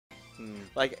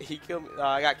Like, he killed me.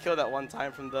 I got killed at one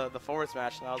time from the forward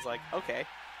smash, and I was like, okay.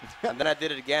 And then I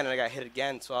did it again, and I got hit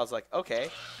again, so I was like, okay.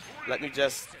 Let me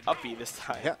just up-B this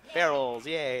time. Yeah. Barrels,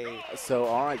 yay. So,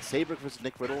 all right, Seibrik versus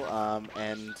NickRiddle,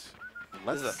 and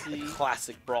let's This is see. a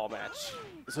classic brawl match.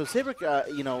 So Seibrik,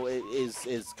 you know,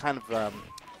 is kind of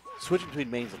switching between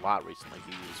mains a lot recently.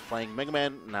 He was playing Mega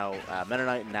Man, now Meta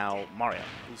Knight, and now Mario.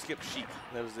 You skipped Sheik.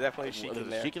 There was definitely Sheik in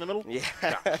there. Sheik in the middle? Yeah.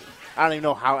 I don't even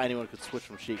know how anyone could switch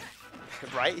from Sheik.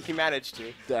 Right? He managed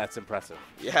to. That's impressive.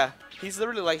 Yeah. He's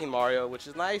really liking Mario, which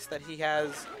is nice that he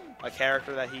has a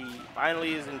character that he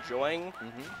finally is enjoying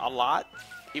a lot,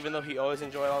 even though he always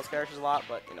enjoyed all his characters a lot,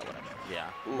 but, you know, whatever. Yeah.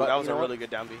 Ooh, but that was a really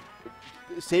good down B.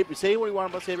 Say what you want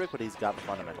about Seibrik, but he's got the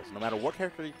fundamentals. No matter what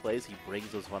character he plays, he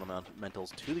brings those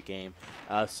fundamentals to the game.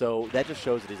 So that just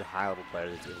shows that he's a high-level player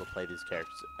that's able to play these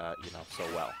characters, you know, so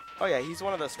well. Oh, yeah, he's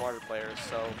one of the smarter players,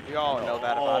 so we all know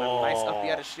that about him. Nice up B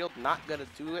out of shield, not going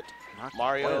to do it. Not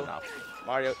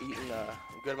Mario eating a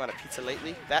good amount of pizza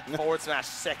lately. That forward smash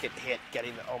second hit,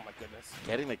 getting the, oh my goodness.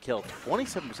 Getting the kill.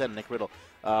 27% NickRiddle.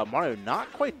 Mario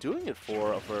not quite doing it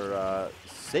for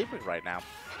Seibrik right now.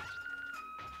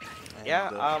 And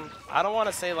yeah, I don't want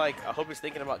to say, like, I hope he's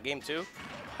thinking about game 2.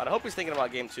 But I hope he's thinking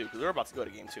about game 2, because we're about to go to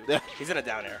game 2. He's in a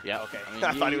down air. Yeah. Okay. I mean,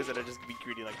 I thought he was going to just be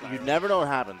greedy like that. You never know what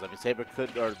happens. I mean, Seibrik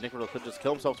could, or NickRiddle could just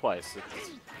kill himself twice.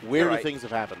 Weirder right. things have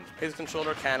happened. His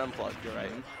controller can unplug, you're right.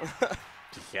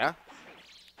 Yeah.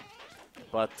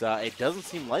 But it doesn't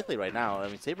seem likely right now. I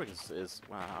mean, Seibrik is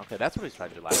wow, okay, that's what he's trying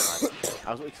to do last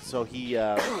time. So he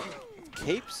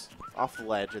capes off the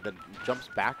ledge and then jumps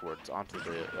backwards onto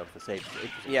the stage.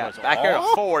 Yeah, back air to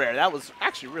forward air. That was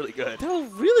actually really good. That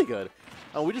was really good.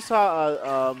 We just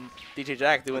saw DJ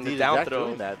Jack doing the down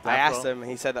throw. I asked him, and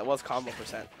he said that was combo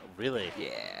 %. Really?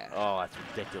 Yeah. Oh, that's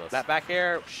ridiculous. That back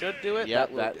air should do it.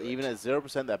 Yep, even at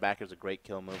 0%, that back air is a great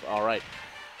kill move. All right.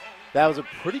 That was a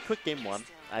pretty quick game one.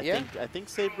 I think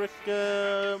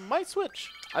Seibrik might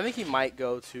switch. I think he might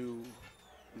go to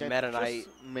Meta Knight.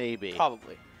 Maybe.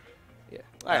 Probably. Yeah.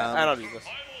 All right, I don't do this.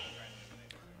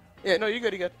 Yeah, no, you're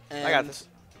good, you're good. I got this.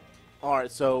 All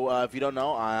right, so if you don't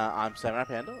know, I'm Samurai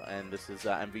Panda, and this is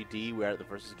MVD. We're at the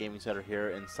Versus Gaming Center here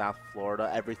in South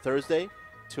Florida every Thursday.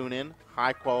 Tune in,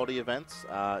 high-quality events.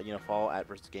 You know, follow at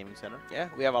Versus Gaming Center. Yeah,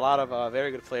 we have a lot of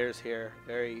very good players here,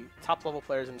 very top-level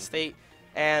players in the state,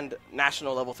 and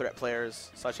national-level threat players,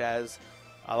 such as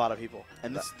a lot of people.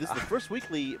 And this is the first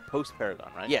weekly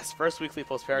post-Paragon, right? Yes, first weekly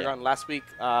post-Paragon. Yeah. Last week,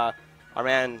 our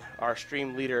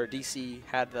stream leader, DC,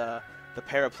 had the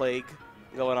Paraplague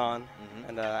going on,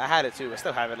 and I had it too. I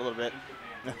still have it a little bit,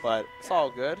 but it's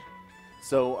all good.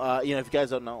 So, you know, if you guys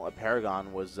don't know,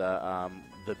 Paragon was the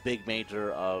big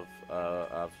major of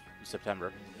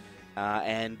September,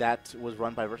 and that was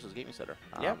run by Versus Gaming Center.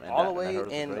 Yeah, all the way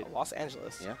in Los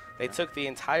Angeles. Yeah, they took the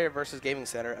entire Versus Gaming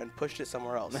Center and pushed it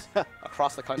somewhere else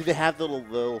across the country. Do they have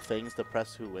little things to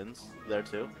press who wins there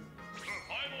too?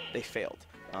 They failed.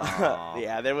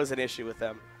 Yeah, there was an issue with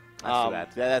them. That's too bad.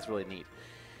 That's really neat.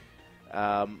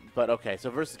 But okay, so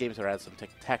Versus Gaming Center has some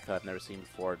tech that I've never seen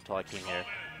before until I came here.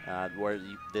 Where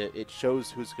it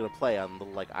shows who's going to play on the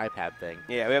little like iPad thing.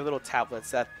 Yeah, we have little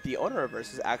tablets that the owner of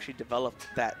Versus actually developed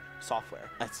that software.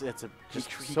 He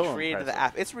created the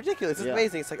app. It's ridiculous. It's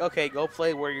amazing. It's like, okay, go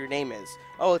play where your name is.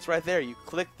 Oh, it's right there. You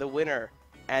click the winner,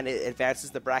 and it advances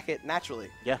the bracket naturally.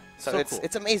 Yeah. So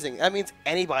it's amazing. That means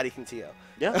anybody can TO.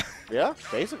 Yeah. Yeah.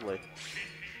 Basically.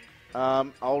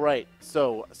 All right.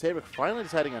 So Seibrik finally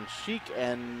deciding on Sheik,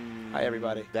 and hi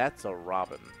everybody. That's a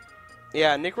Robin.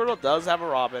 Yeah, NickRiddle does have a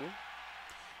Robin.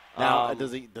 Now,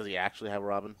 does he actually have a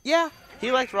Robin? Yeah,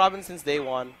 he liked Robin since day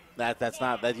one. That's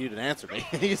not that you didn't answer me.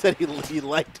 You said he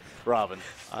liked Robin.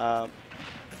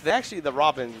 The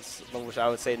Robins, which I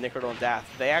would say NickRiddle and Dath,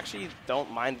 they actually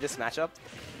don't mind this matchup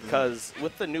because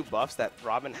with the new buffs that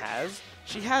Robin has,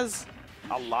 she has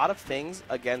a lot of things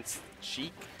against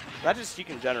Sheik. Not just Sheik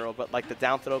in general, but like the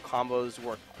down throw combos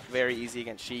work very easy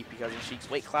against Sheik because of Sheik's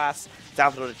weight class.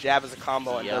 Down throw to jab is a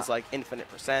combo and does like infinite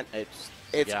 %.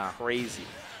 It's crazy.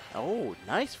 Oh,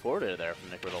 nice forward air there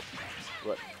from NickRiddle.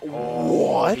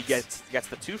 What? He gets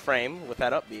the 2-frame with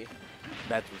that up B.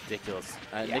 That's ridiculous.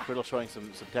 NickRiddle showing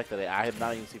some tech that I have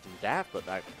not even seen from Daft, but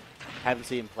I haven't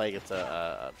seen him play against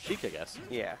a Sheik, I guess.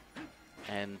 Yeah.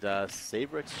 And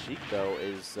Seibrik's Sheik, though,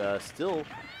 is still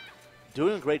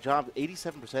doing a great job.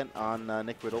 87% on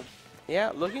NickRiddle.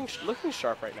 Yeah, looking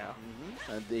sharp right now.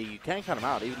 And you can't count him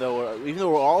out, even though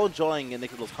we're all enjoying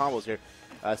NickRiddle's combos here.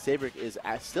 Seibrik is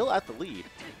still at the lead.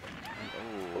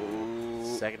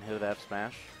 Second hit of that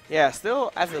smash. Yeah,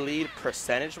 still at the lead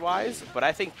percentage-wise, but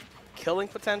I think killing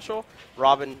potential,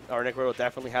 Robin or NickRiddle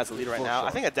definitely has the lead right now. Sure.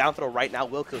 I think a down throw right now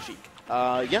will kill Sheik.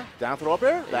 Yeah, down throw up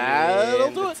air.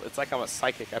 That'll do it. It's like I'm a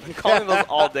psychic. I've been calling those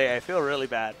all day. I feel really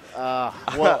bad.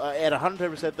 Well, at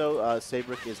 110% though,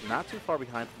 Seibrik is not too far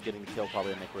behind from getting the kill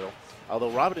probably on NickRiddle.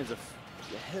 Although Robin is a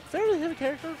fairly heavy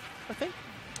character, I think.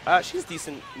 She's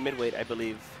decent midweight, I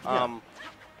believe. Yeah.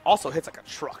 Also hits like a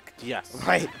truck. Yes.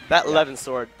 Right. That 11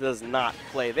 sword does not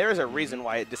play. There is a reason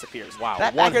why it disappears. Wow.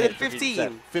 That One back air hit, did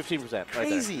 15. 15%. Right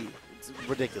Crazy. there. It's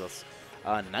ridiculous.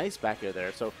 Nice back air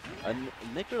there. So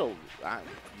NickRiddle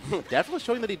definitely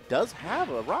showing that he does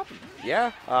have a Robin.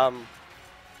 Yeah. I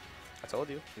told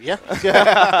you. Yeah.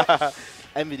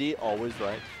 MVD always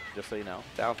right, just so you know.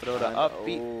 Down throw to up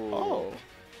beat. Oh.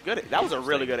 Good. That was a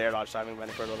really good air dodge timing by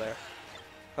NickRiddle there.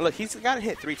 And look, he's got to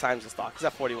hit 3 times the stock. He's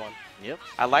at 41. Yep.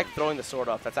 I like throwing the sword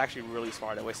up. That's actually really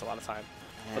smart. It wastes a lot of time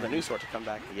for the new sword to come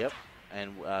back. Yep.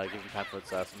 And give him time for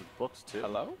some books, too.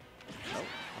 Hello? Nope.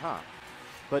 Huh.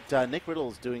 But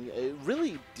NickRiddle is doing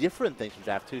really different things from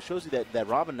Daft, too. Shows you that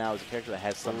Robin now is a character that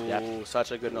has some depth. Ooh,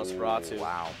 such a good nose for too.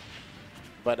 Wow.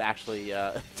 But actually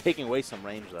taking away some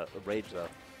rage, though.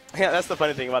 Yeah, that's the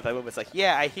funny thing about that move. It's like,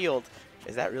 yeah, I healed.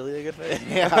 Is that really a good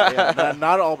thing? Yeah.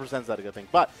 Not all percent's that a good thing.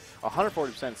 But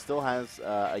 140% still has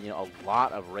a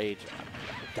lot of rage.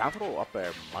 Down throw up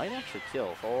air might actually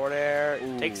kill. Forward air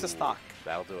takes the stock.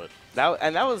 That'll do it.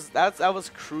 That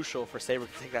was crucial for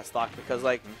Seibrik to take that stock because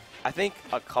I think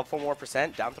a couple more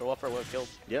percent down throw up air would have killed.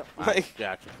 Yep. I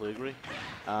completely agree.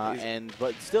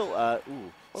 But still,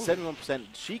 71%.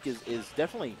 Sheik is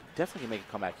definitely gonna make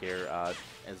a comeback here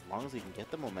as long as he can get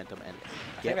the momentum and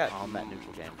get on that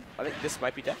neutral game. I think this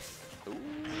might be death. Ooh,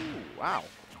 wow.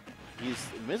 He's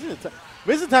missing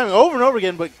timing over and over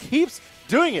again, but keeps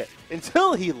doing it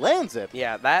until he lands it.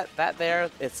 Yeah, that there,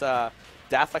 it's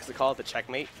Daft likes to call it the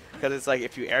checkmate because it's like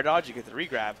if you air dodge, you get the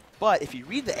regrab. But if you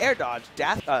read the air dodge,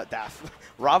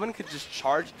 Robin could just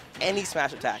charge any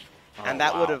smash attack, and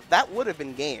that would have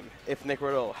been game if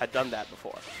NickRiddle had done that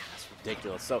before. That's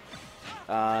ridiculous. So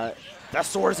that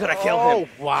sword is gonna kill him.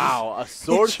 Oh wow, a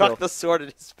sword he chucked the sword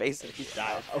in his face and he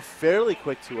died. A fairly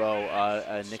quick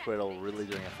 2-0. NickRiddle really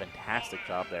doing a fantastic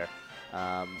job there,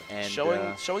 and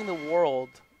showing the world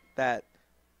that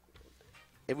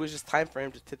it was just time for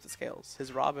him to tip the scales.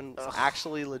 His Robin was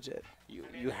actually legit.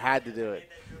 You had to do it.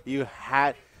 You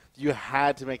had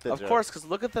to make the Of course, because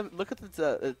look at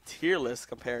the tier list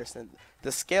comparison.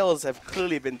 The scales have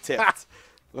clearly been tipped.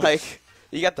 Like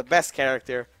you got the best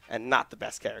character and not the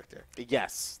best character.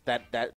 Yes, that